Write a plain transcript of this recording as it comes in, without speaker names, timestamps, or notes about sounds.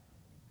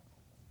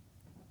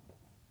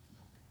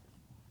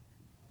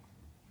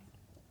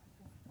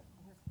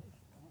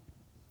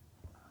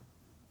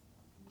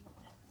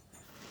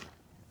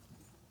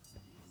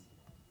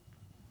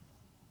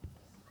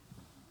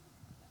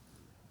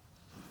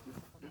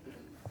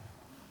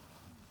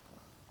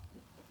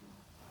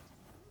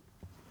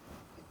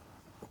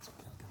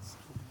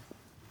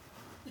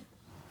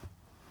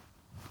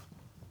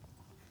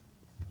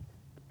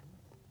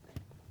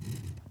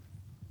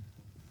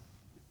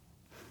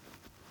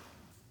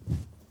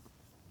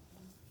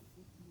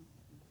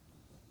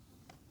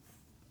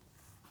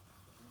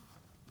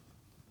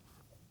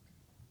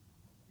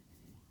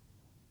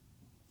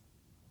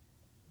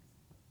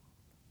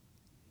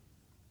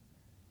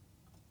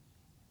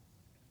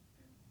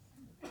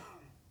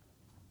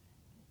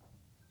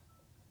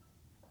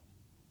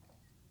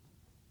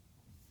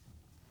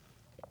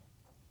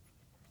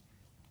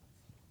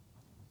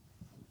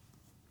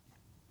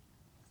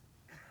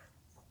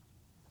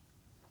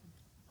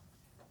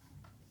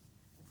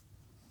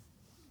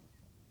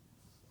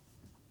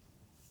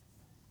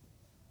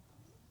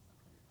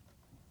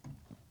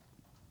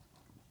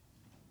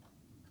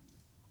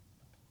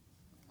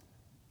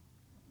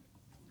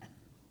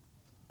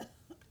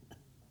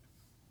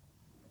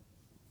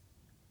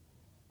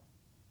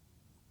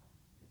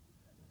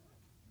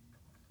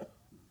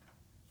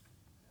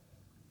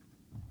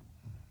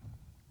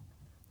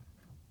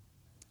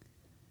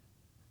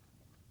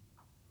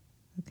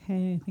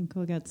Okay, I think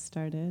we'll get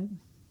started.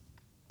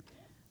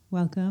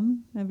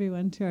 Welcome,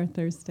 everyone, to our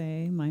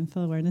Thursday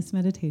Mindful Awareness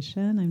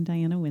Meditation. I'm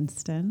Diana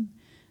Winston,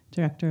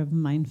 Director of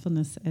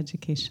Mindfulness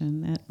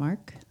Education at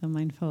MARC, the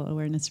Mindful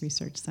Awareness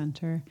Research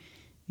Center,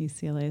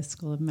 UCLA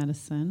School of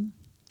Medicine.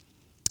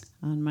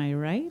 On my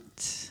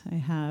right, I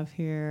have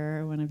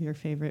here one of your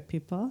favorite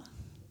people,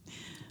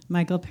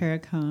 Michael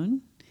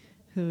Perricone,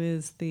 who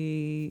is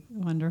the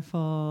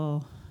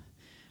wonderful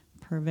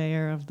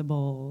purveyor of the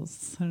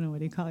bowls. I don't know, what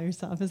do you call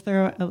yourself? Is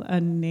there a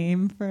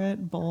name for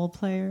it? Bowl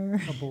player?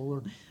 A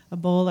bowler. A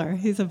bowler.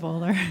 He's a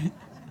bowler.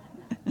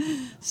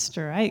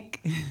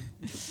 Strike.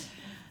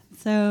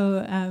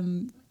 So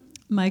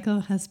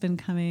Michael has been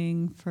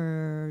coming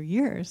for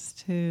years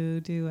to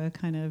do a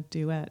kind of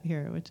duet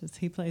here, which is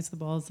he plays the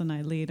bowls and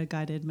I lead a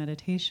guided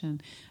meditation.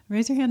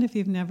 Raise your hand if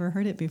you've never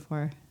heard it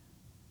before.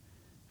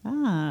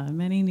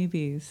 Many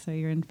newbies, so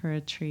you're in for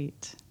a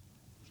treat.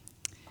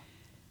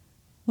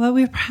 What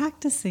we're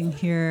practicing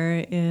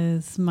here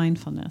is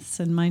mindfulness,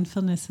 and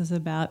mindfulness is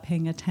about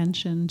paying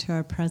attention to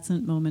our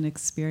present moment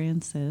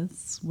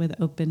experiences with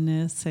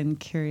openness and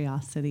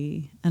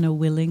curiosity and a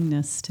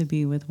willingness to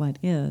be with what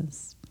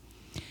is.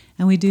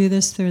 And we do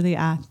this through the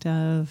act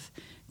of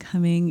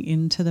coming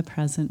into the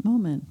present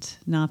moment,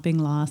 not being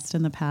lost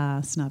in the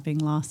past, not being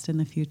lost in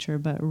the future,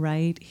 but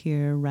right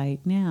here,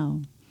 right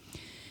now.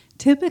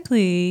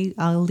 Typically,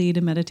 I'll lead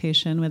a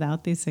meditation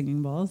without these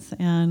singing bowls,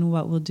 and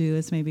what we'll do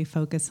is maybe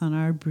focus on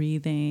our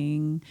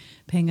breathing,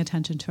 paying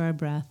attention to our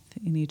breath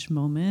in each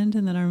moment,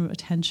 and then our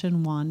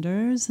attention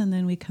wanders, and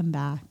then we come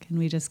back, and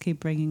we just keep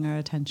bringing our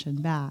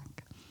attention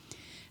back.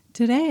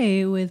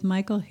 Today, with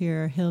Michael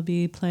here, he'll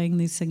be playing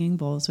these singing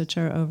bowls, which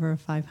are over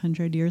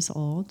 500 years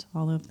old,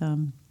 all of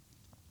them.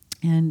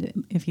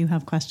 And if you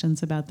have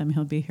questions about them,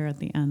 he'll be here at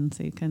the end,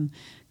 so you can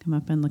come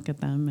up and look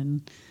at them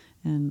and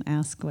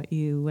ask what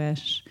you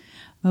wish.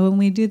 But when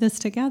we do this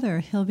together,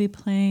 he'll be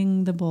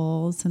playing the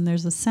bowls, and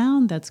there's a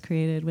sound that's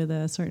created with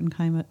a certain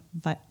kind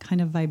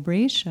of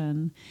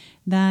vibration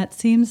that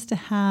seems to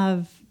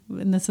have,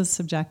 and this is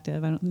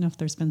subjective, I don't know if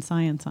there's been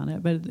science on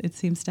it, but it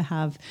seems to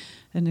have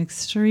an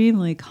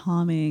extremely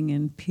calming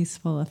and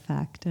peaceful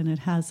effect, and it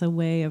has a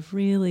way of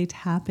really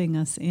tapping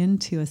us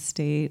into a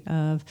state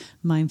of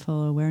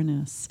mindful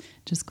awareness,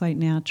 just quite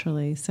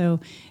naturally. So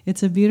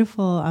it's a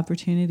beautiful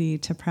opportunity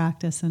to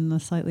practice in a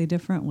slightly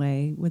different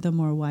way with a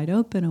more wide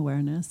open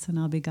awareness, and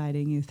I'll be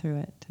guiding you through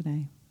it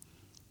today.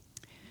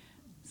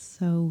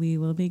 So we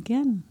will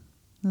begin.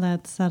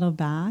 Let's settle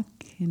back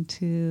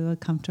into a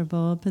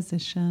comfortable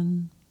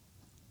position.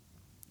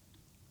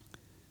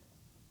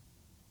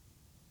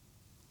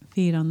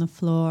 Feet on the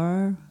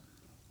floor,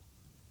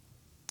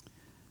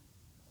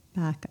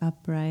 back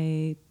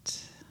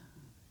upright,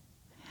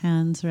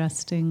 hands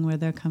resting where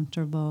they're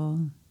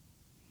comfortable,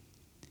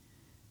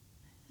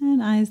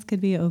 and eyes could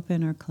be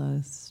open or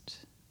closed.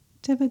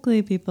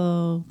 Typically,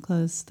 people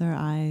close their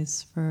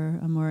eyes for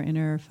a more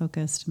inner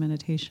focused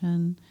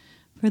meditation.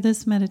 For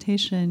this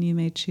meditation, you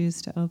may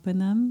choose to open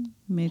them,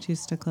 you may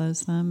choose to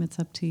close them, it's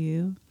up to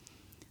you.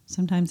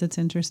 Sometimes it's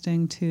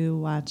interesting to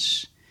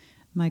watch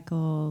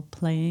Michael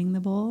playing the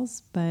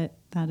bowls, but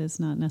that is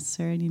not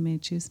necessary, and you may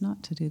choose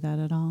not to do that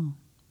at all.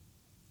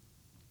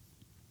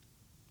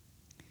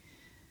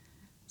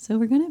 So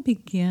we're going to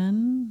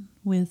begin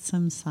with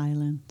some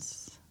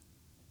silence.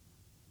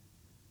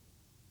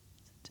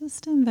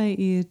 Just invite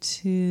you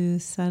to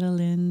settle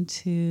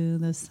into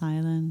the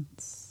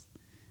silence,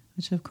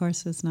 which of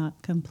course is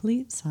not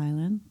complete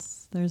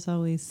silence. There's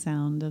always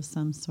sound of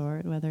some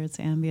sort, whether it's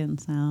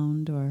ambient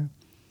sound or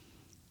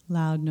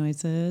loud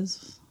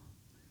noises.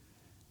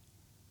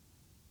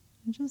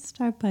 And just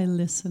start by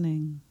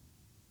listening.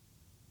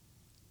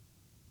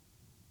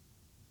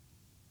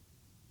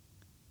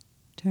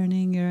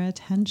 Turning your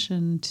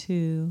attention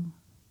to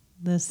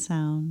the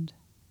sound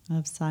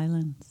of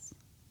silence.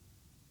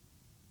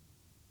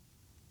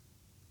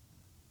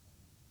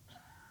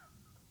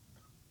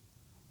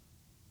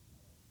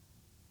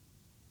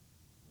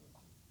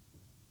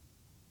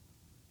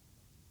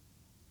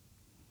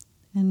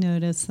 And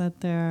notice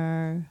that there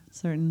are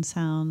certain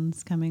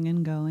sounds coming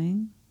and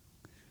going.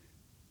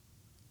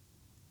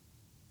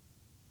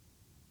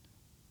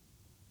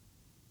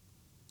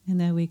 And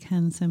that we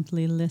can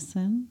simply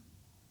listen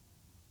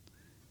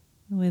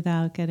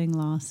without getting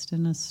lost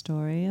in a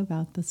story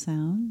about the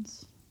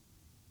sounds.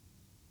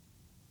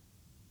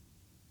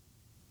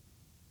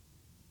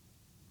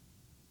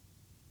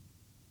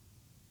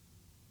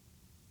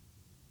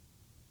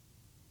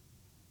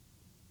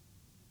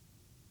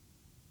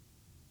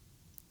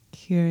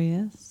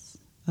 Curious,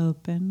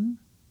 open,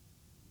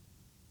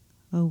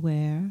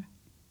 aware.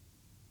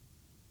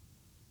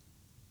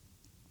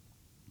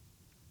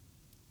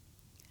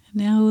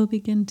 Now we'll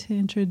begin to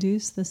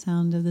introduce the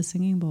sound of the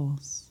singing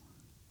bowls.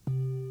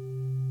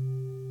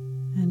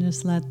 And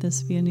just let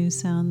this be a new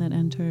sound that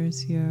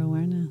enters your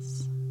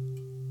awareness.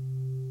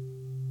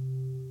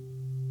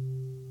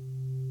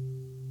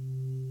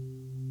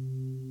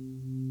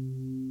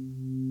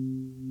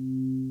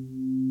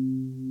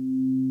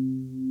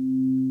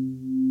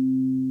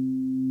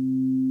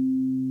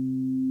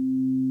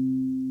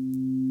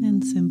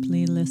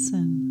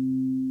 listen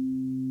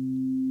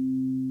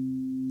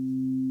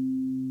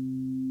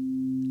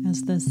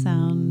as the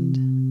sound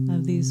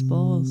of these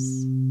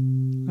bowls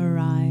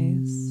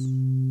arise,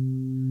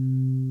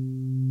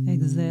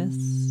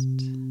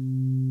 exist,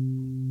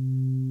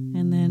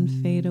 and then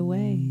fade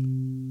away.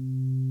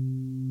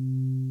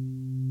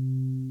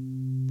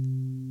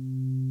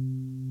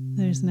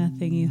 There's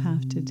nothing you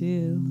have to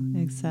do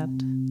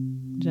except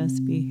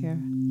just be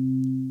here.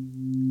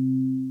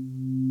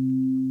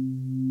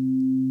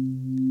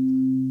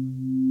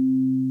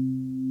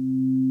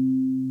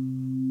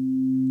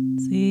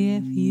 See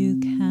if you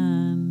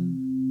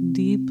can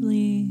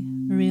deeply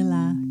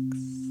relax.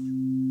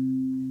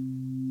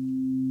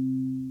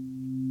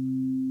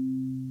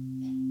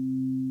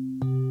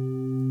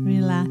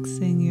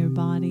 Relaxing your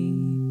body,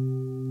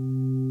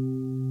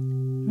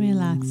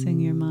 relaxing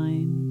your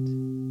mind.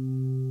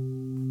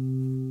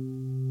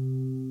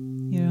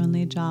 Your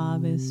only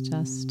job is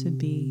just to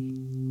be.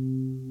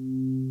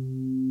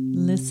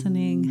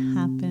 Listening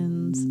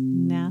happens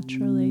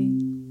naturally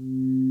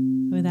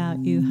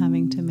without you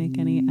having to make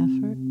any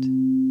effort.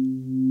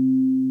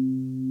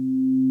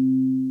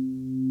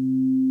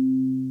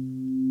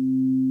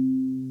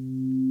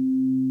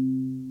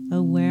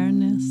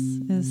 Awareness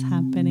is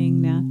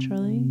happening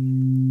naturally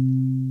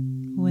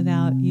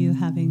without you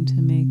having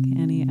to make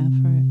any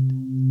effort.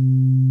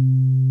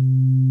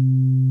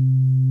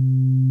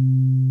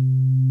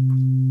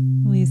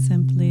 We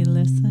simply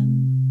listen.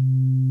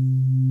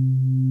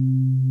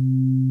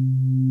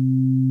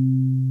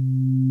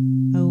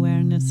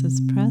 Awareness is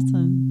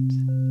present.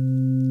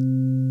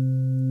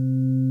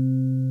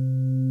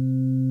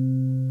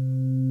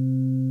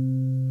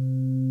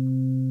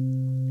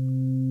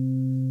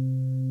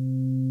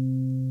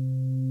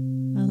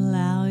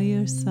 Allow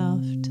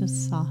yourself to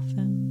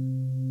soften,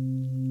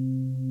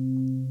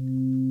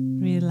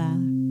 relax,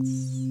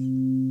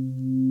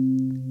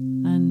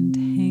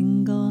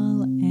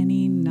 untangle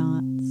any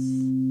knots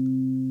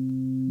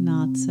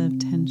of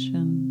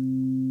tension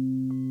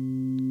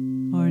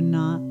or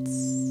knots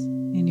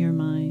in your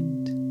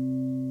mind.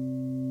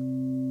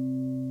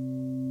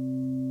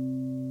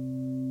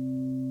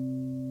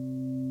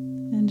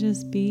 And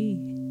just be.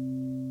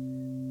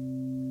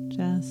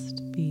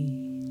 Just be.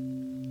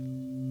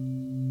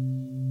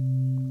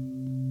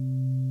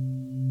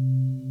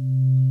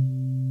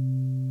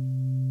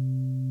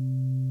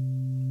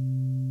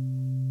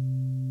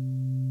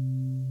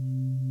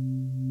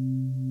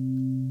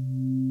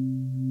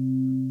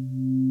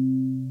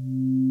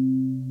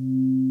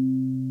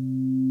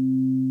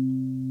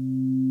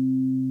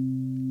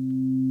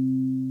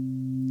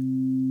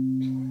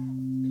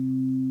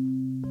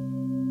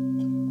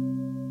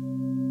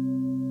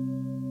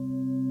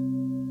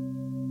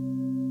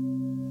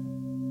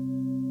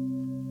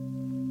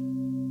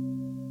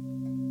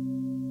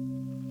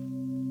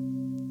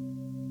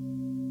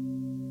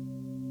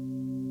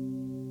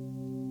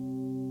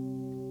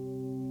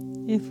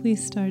 If we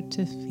start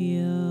to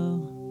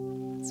feel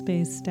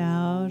spaced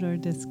out or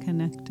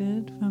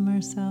disconnected from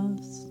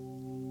ourselves,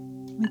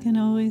 we can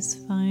always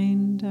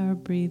find our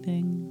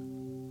breathing,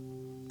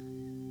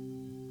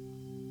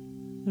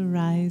 the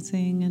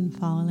rising and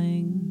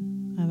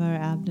falling of our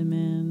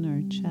abdomen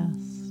or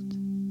chest,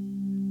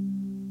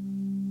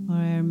 or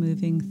air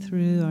moving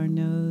through our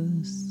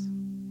nose.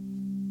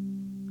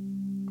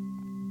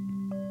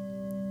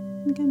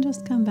 We can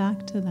just come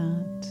back to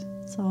that.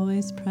 It's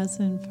always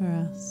present for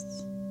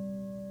us.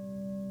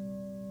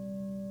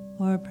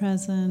 Or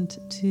present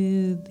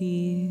to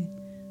the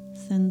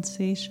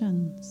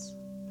sensations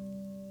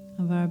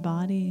of our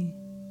body,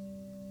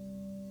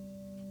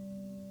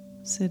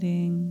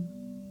 sitting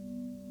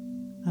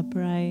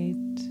upright.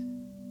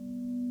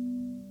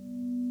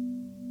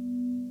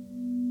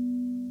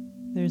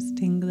 There's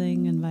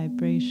tingling and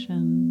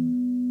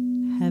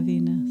vibration,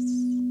 heaviness,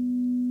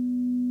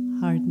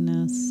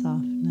 hardness,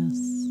 softness.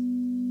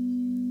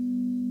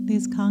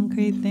 These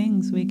concrete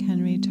things, we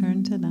can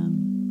return to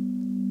them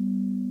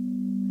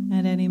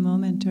at any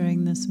moment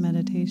during this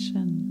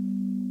meditation.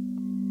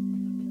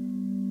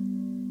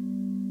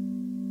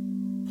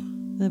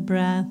 The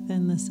breath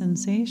and the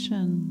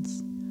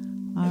sensations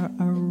are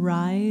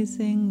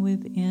arising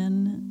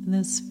within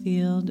this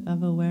field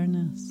of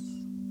awareness.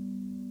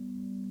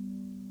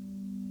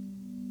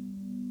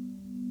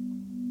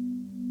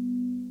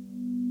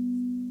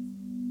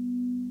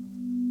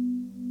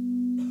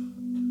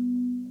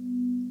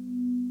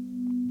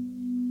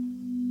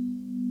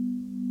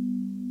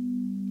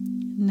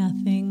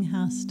 Nothing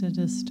has to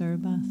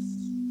disturb us.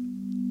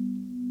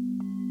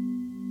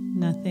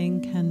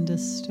 Nothing can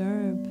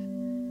disturb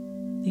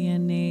the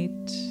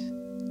innate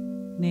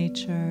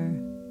nature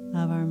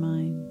of our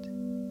mind.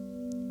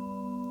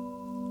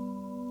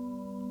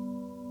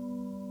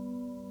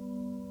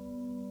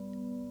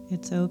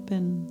 It's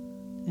open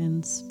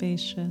and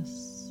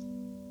spacious,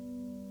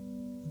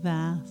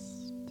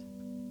 vast,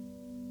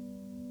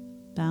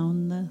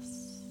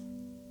 boundless.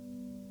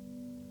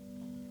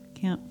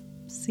 Can't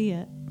see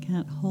it,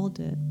 can't hold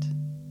it,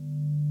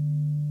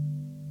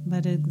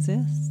 but it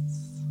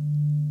exists.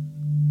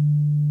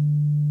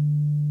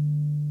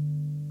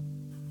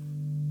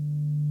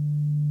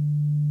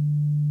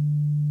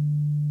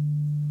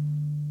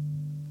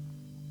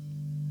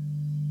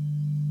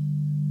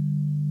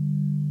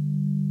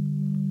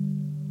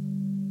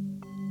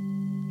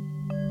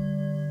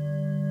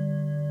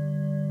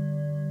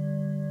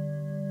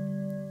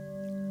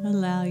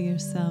 Allow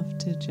yourself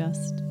to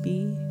just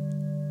be,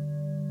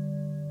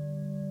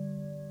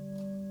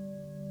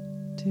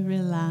 to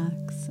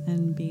relax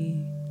and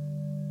be.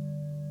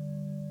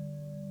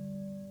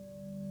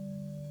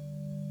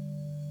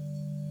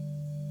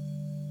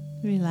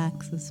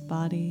 Relax this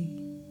body.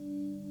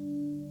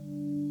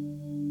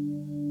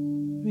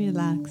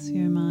 Relax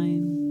your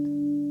mind.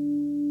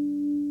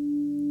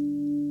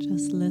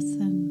 Just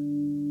listen.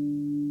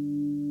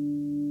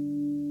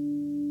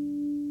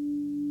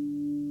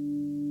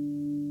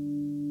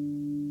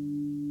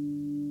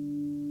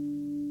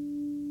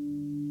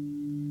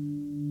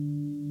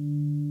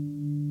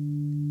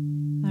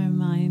 Our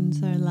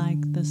minds are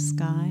like the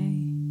sky,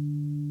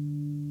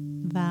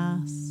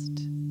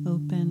 vast,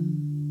 open,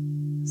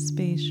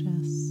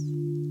 spacious,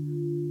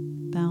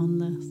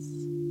 boundless.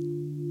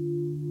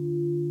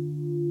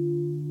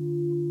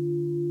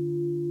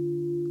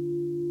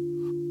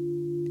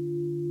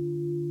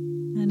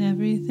 And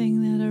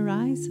everything that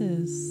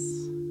arises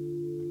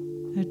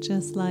are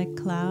just like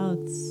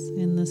clouds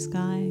in the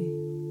sky,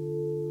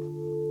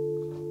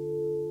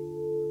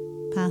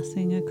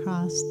 passing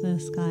across the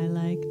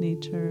sky-like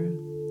nature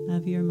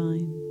of your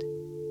mind.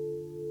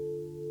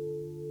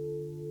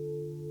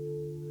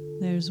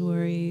 There's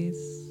worries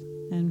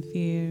and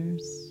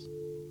fears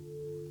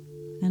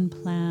and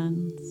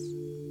plans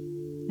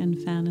and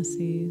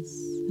fantasies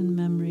and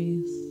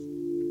memories.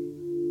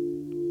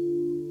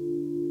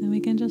 And we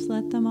can just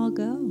let them all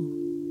go,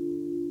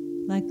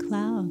 like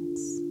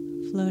clouds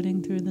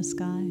floating through the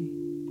sky.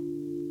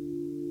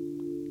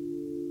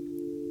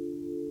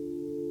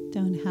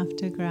 Don't have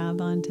to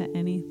grab onto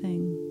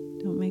anything.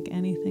 Don't make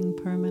anything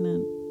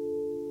permanent.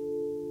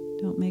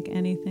 Don't make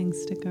anything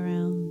stick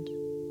around.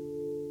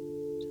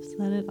 Just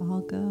let it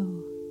all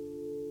go.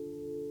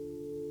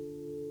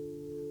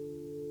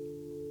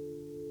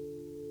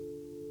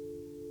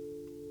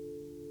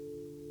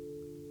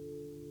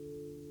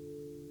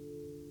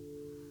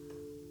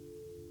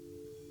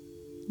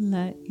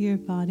 Let your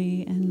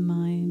body and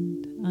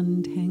mind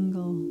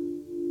untangle.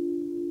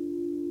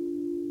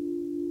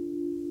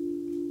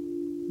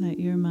 Let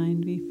your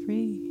mind be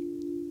free.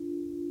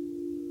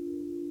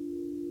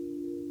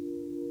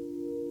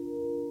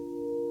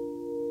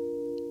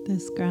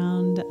 This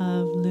ground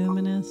of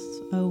luminous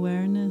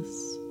awareness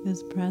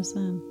is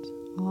present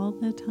all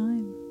the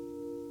time.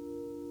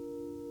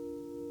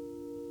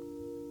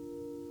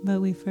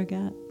 But we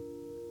forget.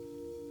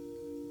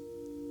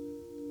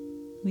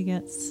 We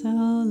get so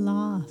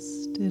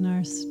lost in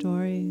our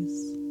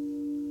stories,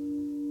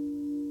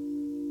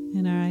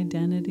 in our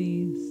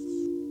identities,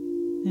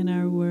 in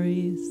our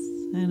worries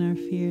and our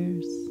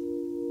fears.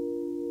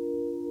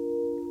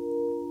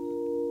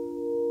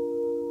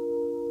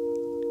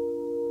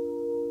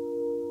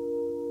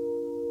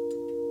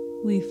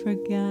 We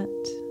forget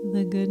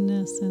the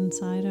goodness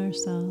inside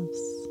ourselves,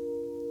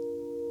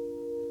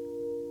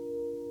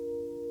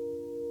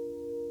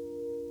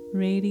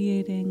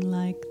 radiating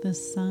like the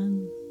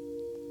sun.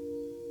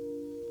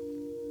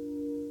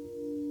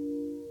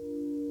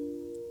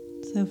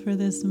 So for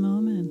this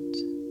moment,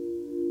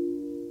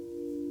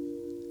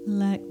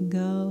 let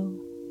go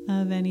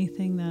of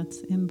anything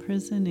that's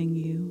imprisoning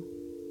you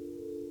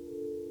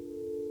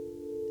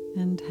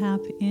and tap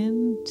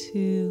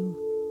into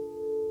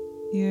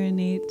your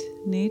innate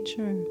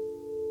nature,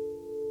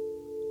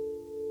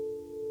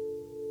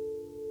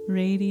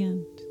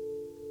 radiant,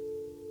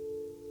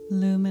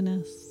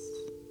 luminous,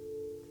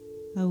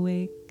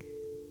 awake,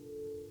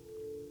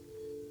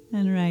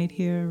 and right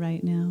here,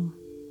 right now.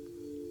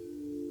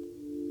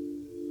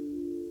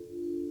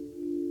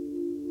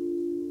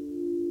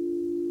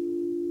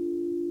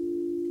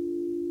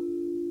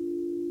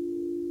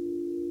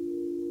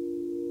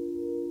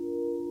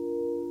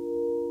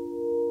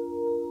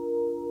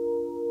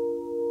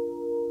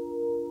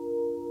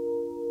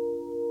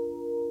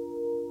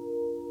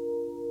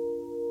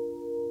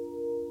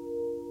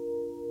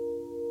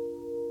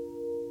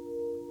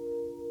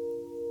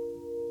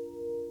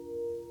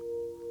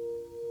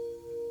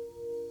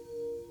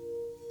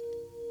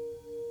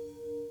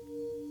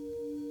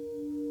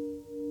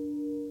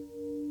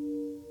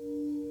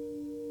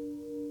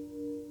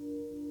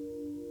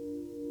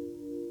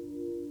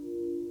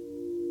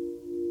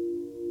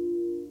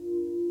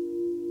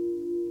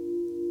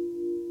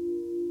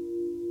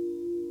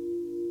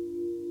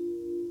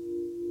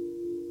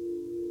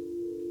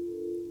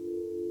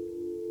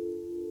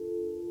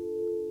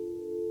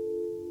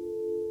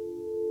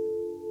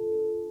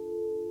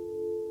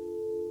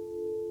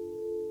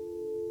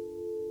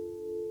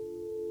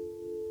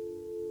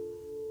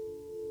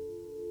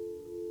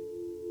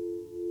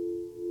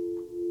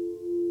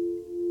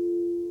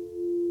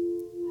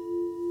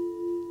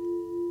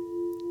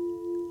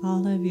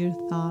 All of your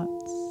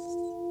thoughts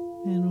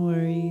and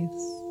worries,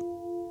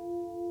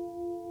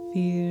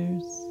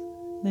 fears,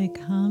 they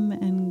come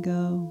and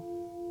go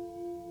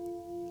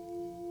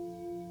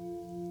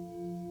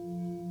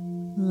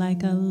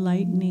like a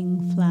lightning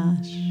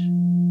flash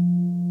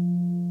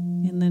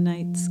in the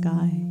night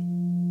sky.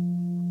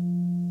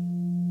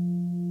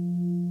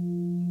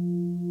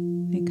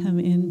 They come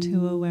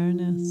into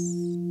awareness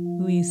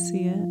we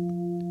see it,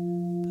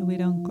 but we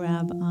don't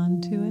grab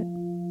onto it.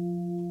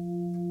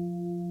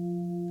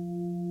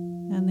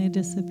 And they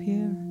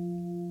disappear.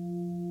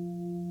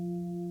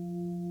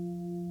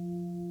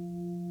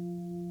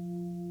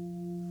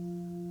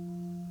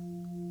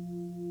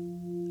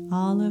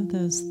 All of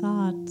those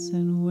thoughts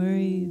and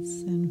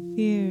worries and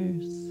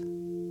fears,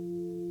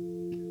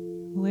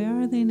 where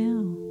are they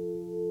now?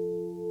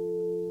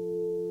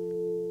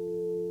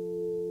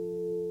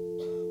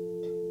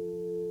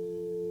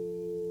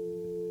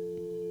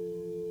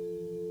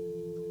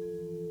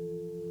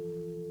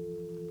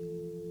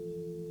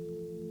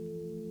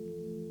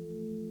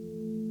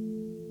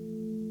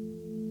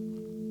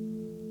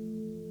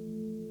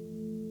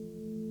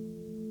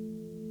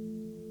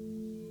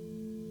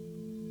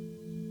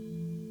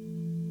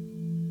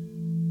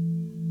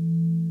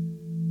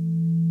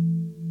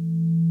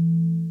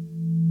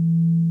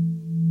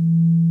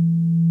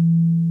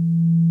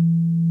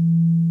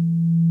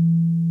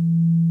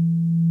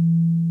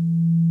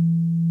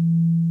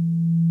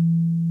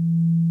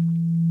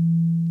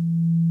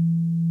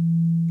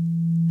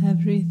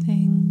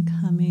 Everything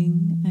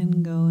coming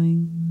and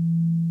going.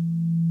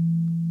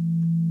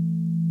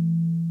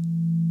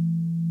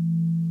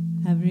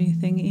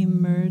 Everything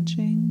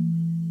emerging,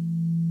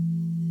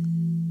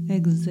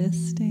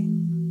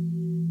 existing,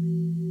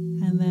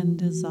 and then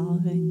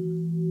dissolving.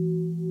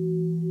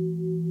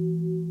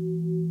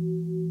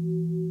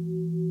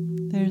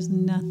 There's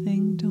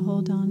nothing to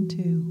hold on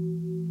to.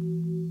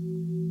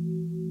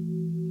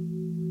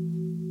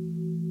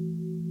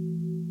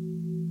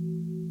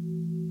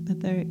 But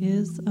there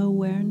is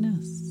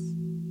awareness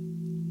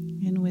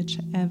in which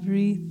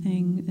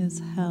everything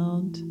is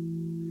held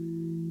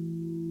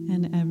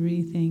and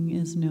everything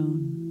is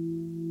known.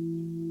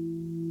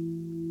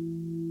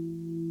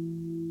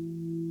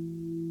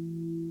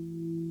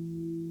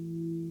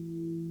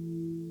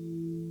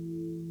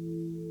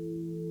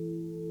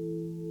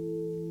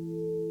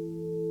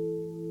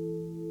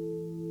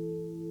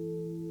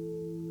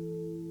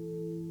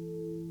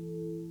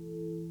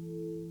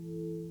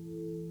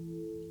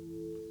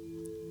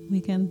 We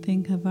can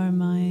think of our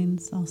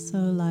minds also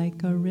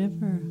like a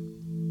river,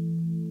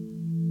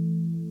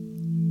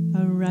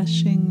 a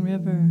rushing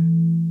river.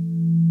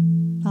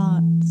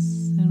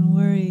 Thoughts and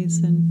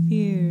worries and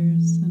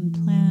fears and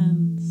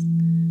plans,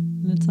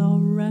 and it's all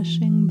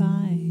rushing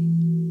by.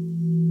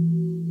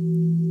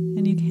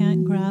 And you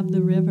can't grab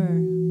the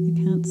river, you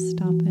can't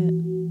stop it.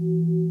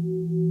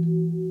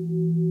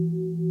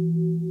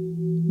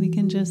 We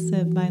can just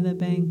sit by the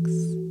banks,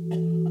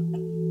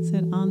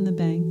 sit on the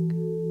bank,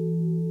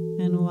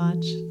 and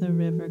watch the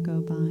river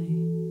go by.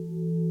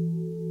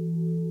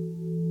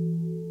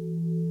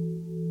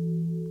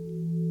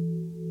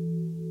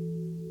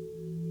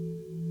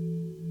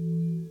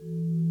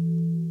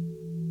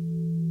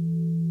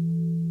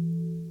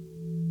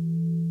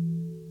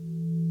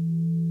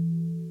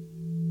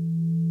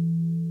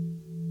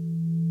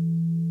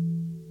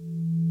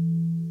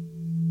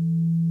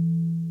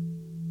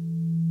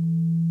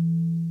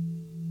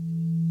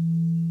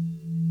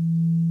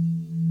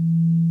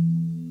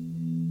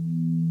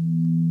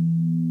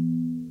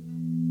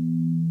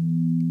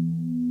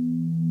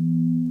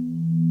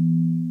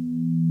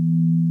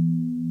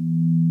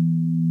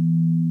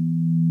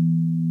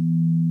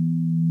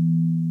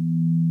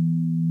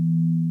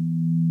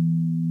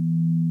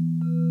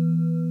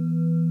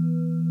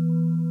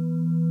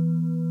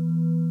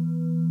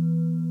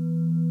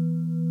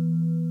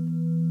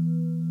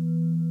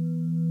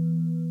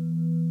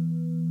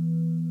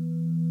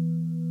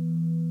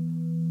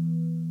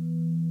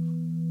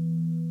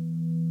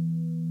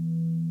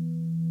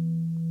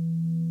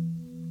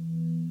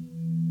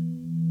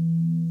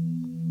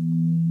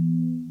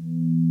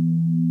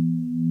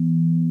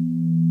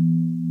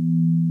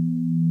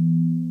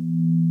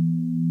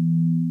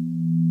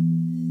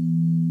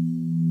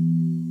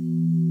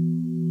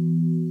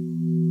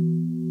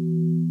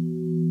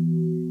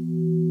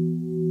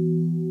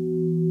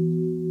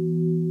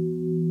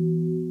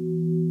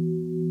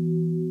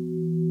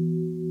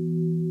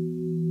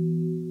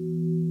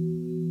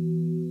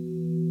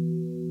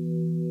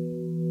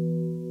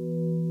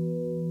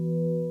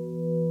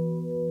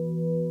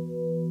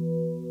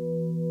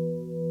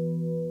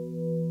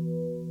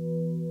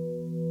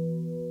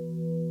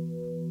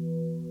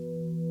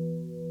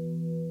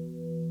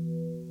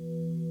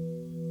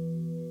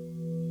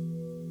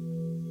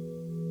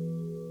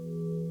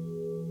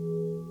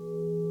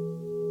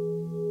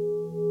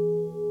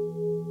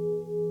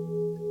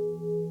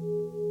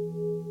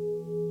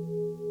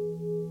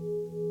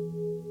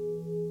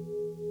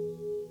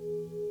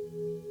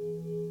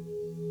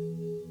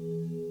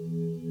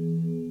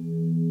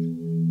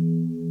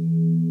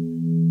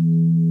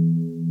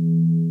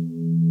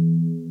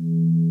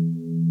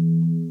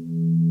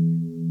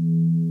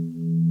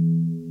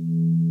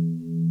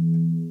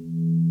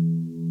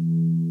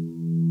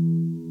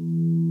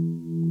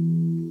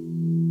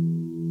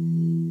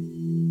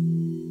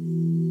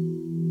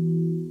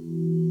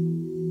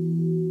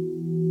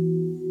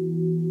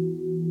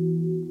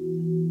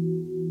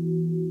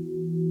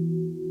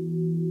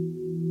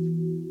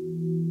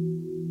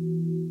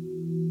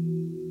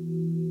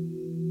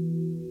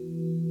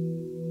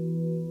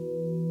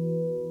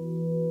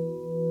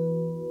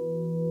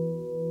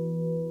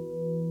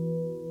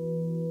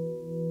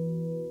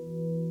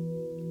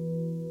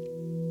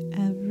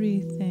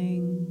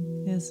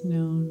 is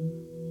known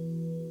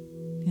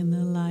in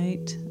the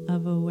light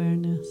of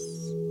awareness.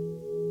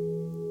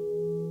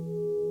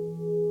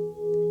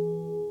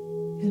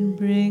 And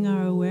bring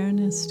our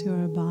awareness to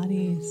our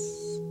bodies.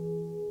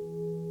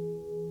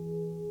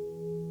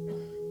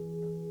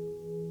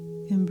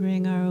 And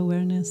bring our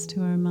awareness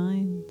to our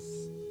minds.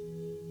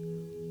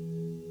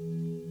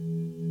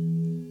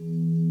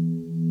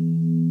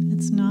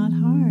 It's not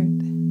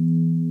hard.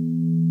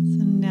 It's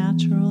a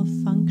natural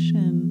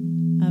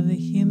function of the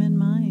human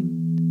mind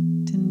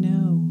to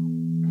know.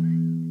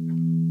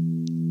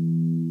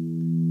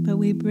 But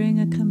we bring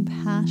a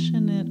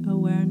compassionate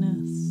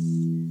awareness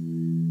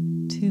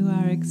to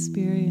our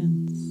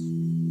experience.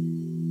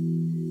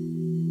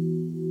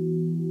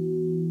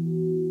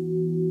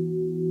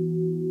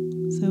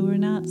 So we're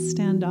not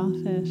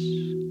standoffish,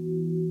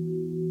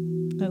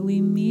 but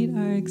we meet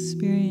our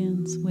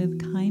experience with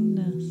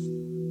kindness.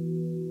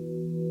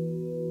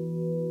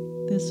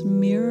 This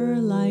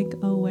mirror-like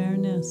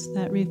awareness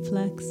that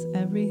reflects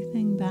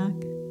everything back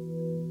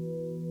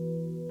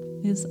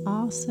is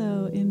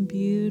also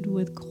imbued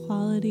with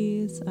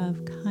qualities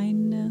of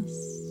kindness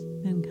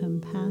and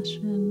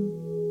compassion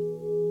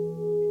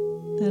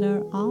that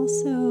are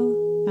also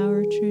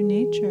our true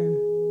nature.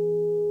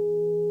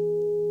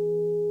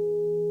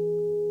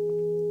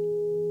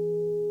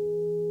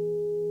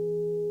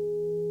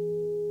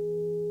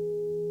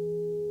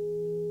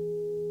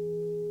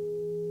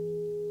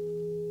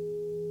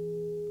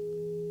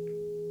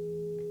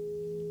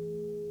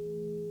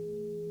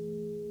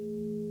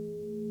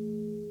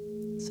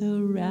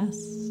 So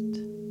rest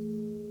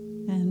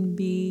and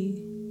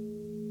be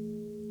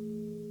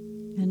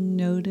and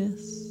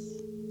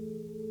notice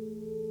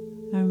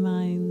our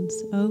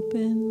minds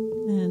open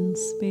and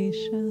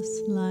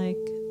spacious like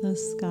the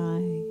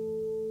sky.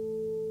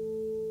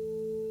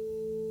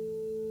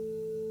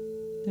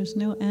 There's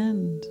no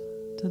end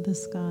to the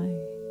sky.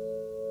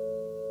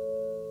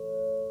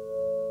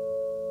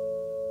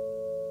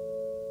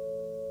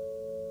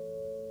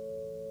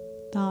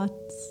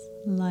 Thoughts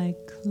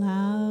like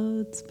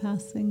clouds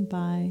passing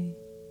by.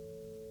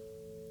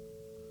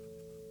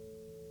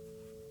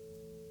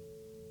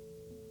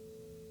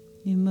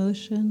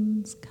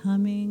 Emotions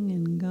coming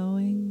and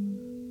going.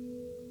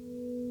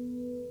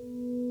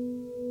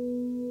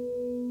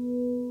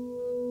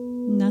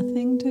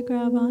 Nothing to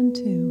grab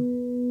onto,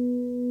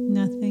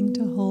 nothing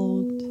to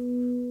hold.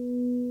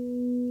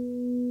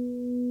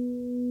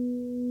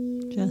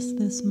 Just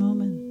this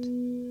moment,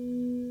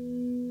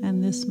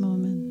 and this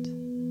moment,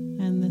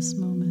 and this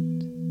moment.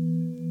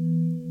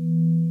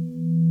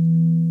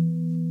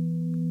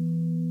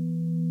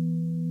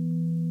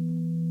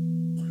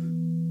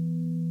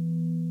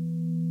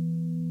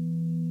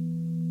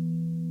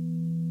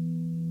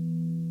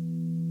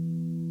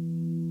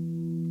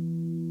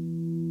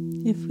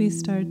 If we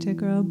start to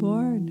grow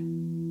bored,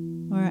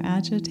 or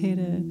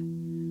agitated,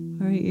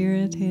 or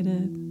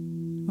irritated,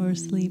 or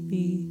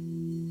sleepy,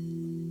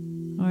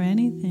 or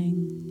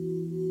anything,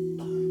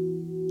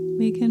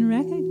 we can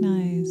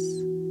recognize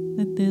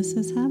that this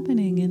is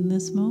happening in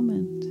this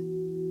moment.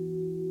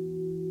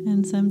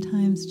 And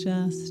sometimes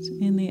just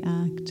in the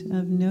act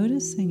of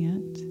noticing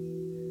it,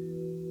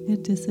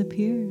 it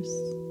disappears,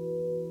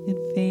 it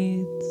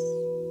fades.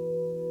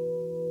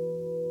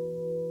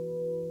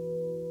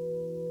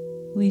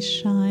 We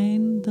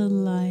shine the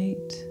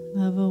light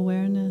of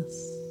awareness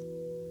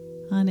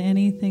on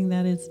anything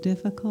that is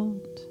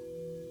difficult.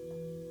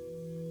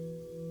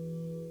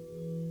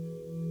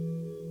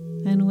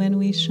 And when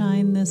we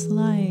shine this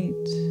light,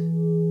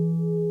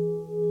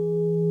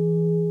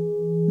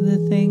 the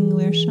thing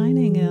we're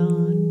shining it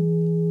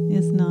on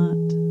is not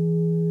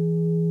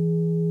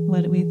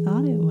what we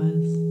thought it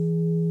was.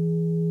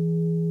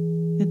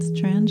 It's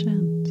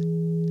transient.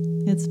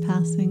 It's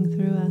passing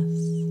through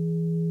us.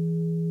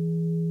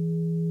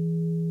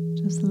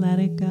 Just let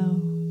it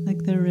go,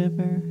 like the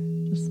river.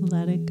 Just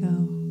let it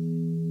go.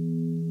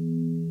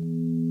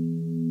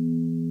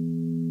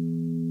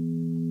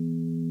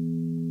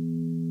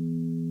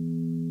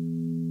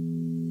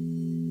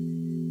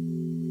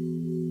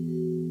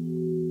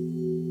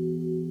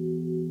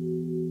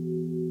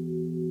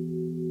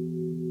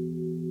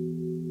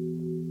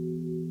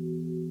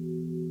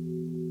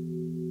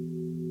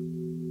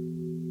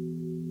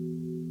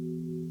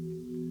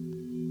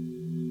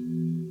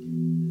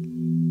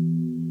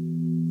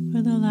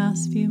 For the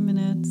last few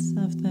minutes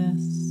of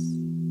this,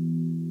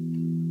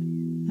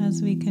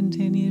 as we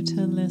continue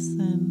to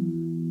listen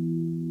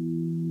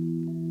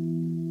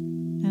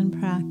and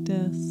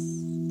practice,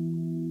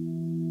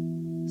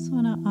 just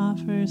want to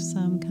offer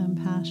some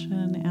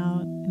compassion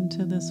out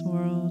into this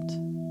world.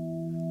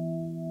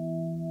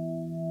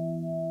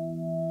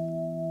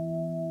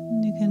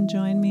 And you can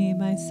join me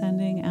by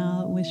sending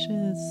out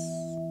wishes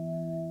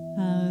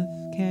of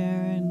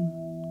care and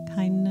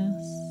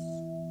kindness,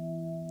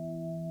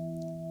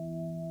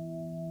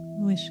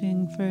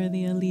 wishing for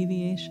the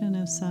alleviation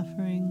of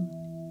suffering.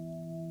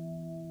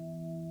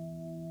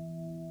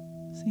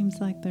 Seems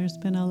like there's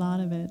been a lot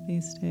of it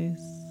these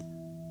days.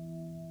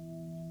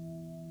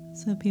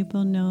 So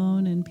people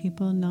known and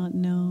people not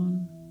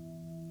known,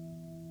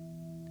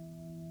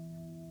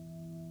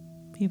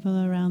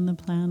 people around the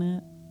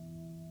planet.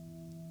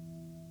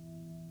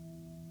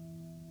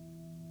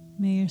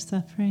 May your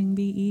suffering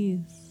be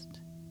eased.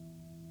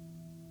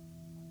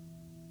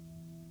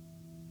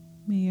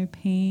 May your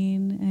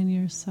pain and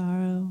your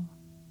sorrow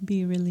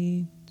be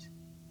relieved.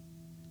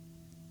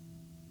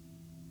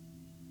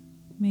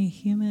 May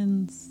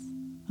humans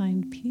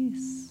find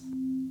peace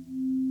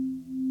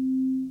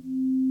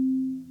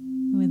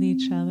with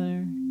each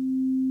other.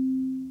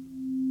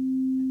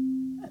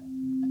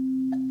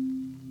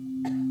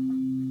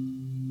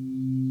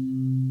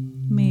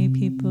 May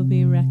people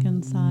be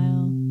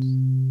reconciled.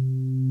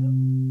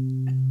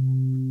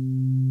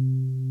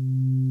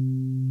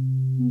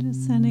 And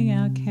just sending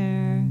out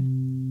care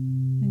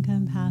and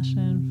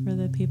compassion for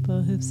the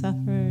people who've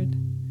suffered,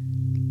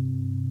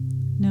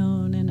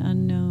 known and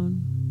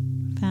unknown,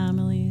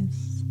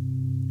 families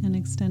and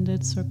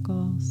extended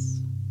circles.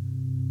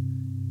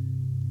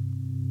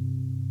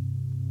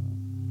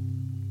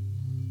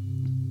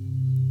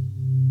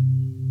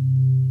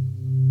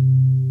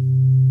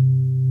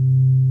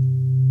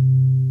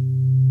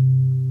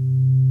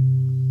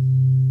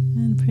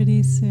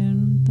 Pretty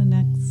soon, the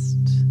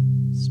next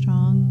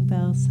strong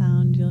bell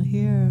sound you'll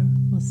hear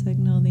will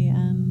signal the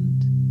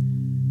end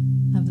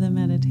of the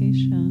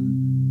meditation.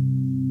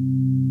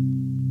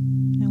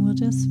 And we'll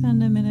just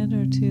spend a minute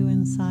or two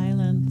in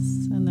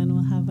silence, and then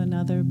we'll have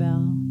another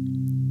bell.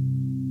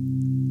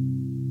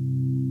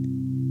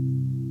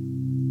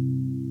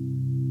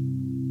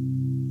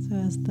 So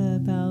as the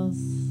bells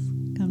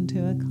come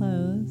to a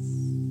close,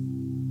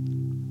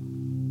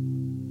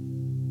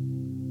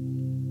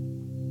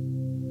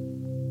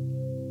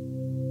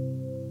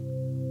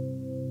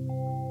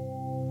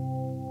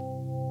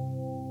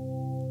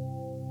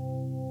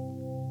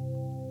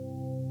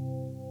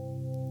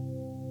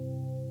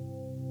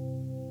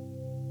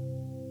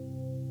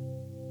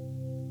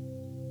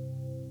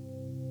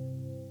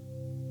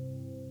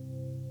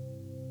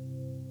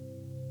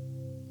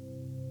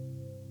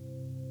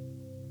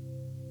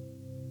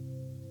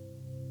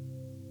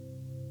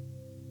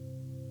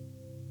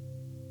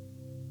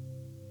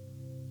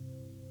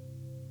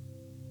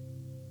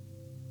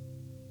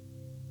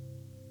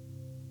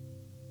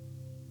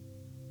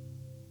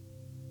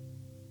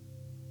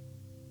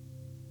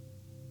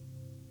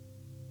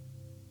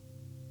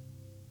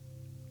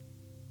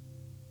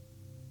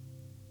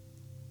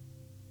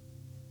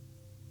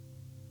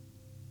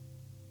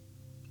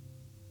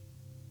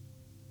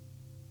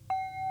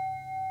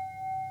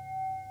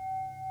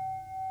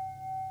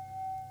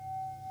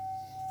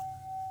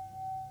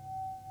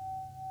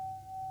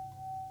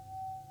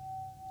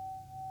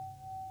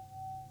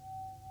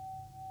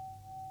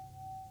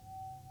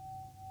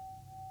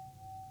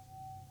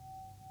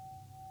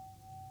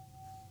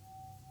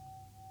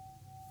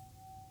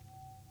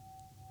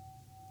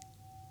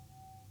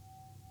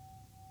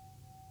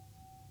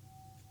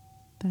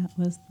 that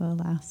was the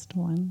last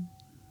one.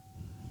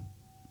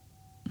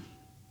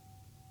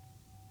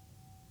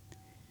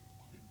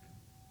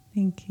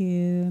 Thank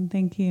you.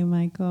 Thank you,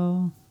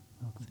 Michael.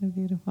 Welcome. So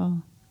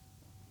beautiful.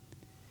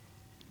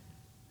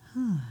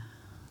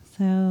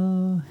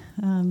 So,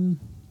 I'm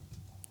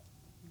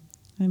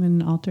in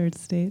an altered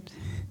state.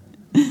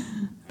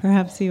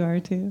 Perhaps you are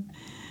too.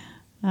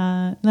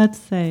 Let's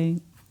say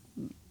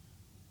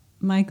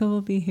Michael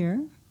will be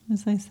here,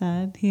 as I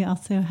said. He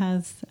also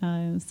has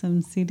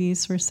some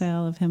CDs for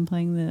sale of him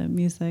playing the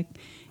music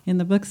in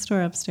the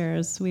bookstore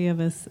upstairs.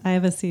 I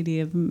have a CD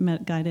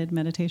of guided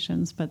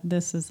meditations, but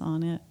this is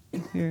on it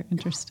if you're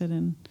interested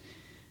in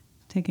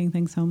taking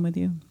things home with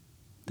you.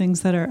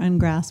 Things that are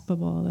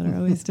ungraspable, that are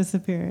always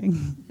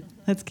disappearing.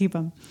 Let's keep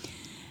them.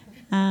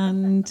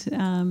 And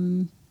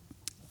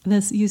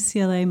this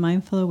UCLA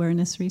Mindful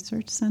Awareness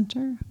Research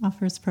Center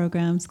offers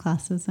programs,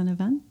 classes, and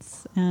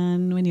events.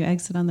 And when you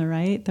exit on the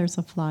right, there's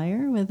a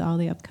flyer with all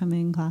the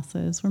upcoming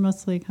classes. We're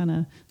mostly kind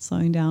of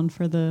slowing down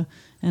for the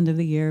end of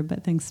the year,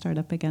 but things start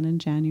up again in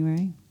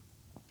January.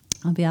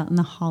 I'll be out in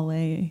the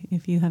hallway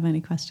if you have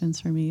any questions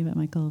for me, but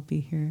Michael will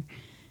be here.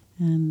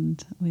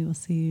 And we will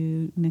see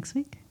you next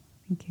week.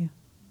 Thank you.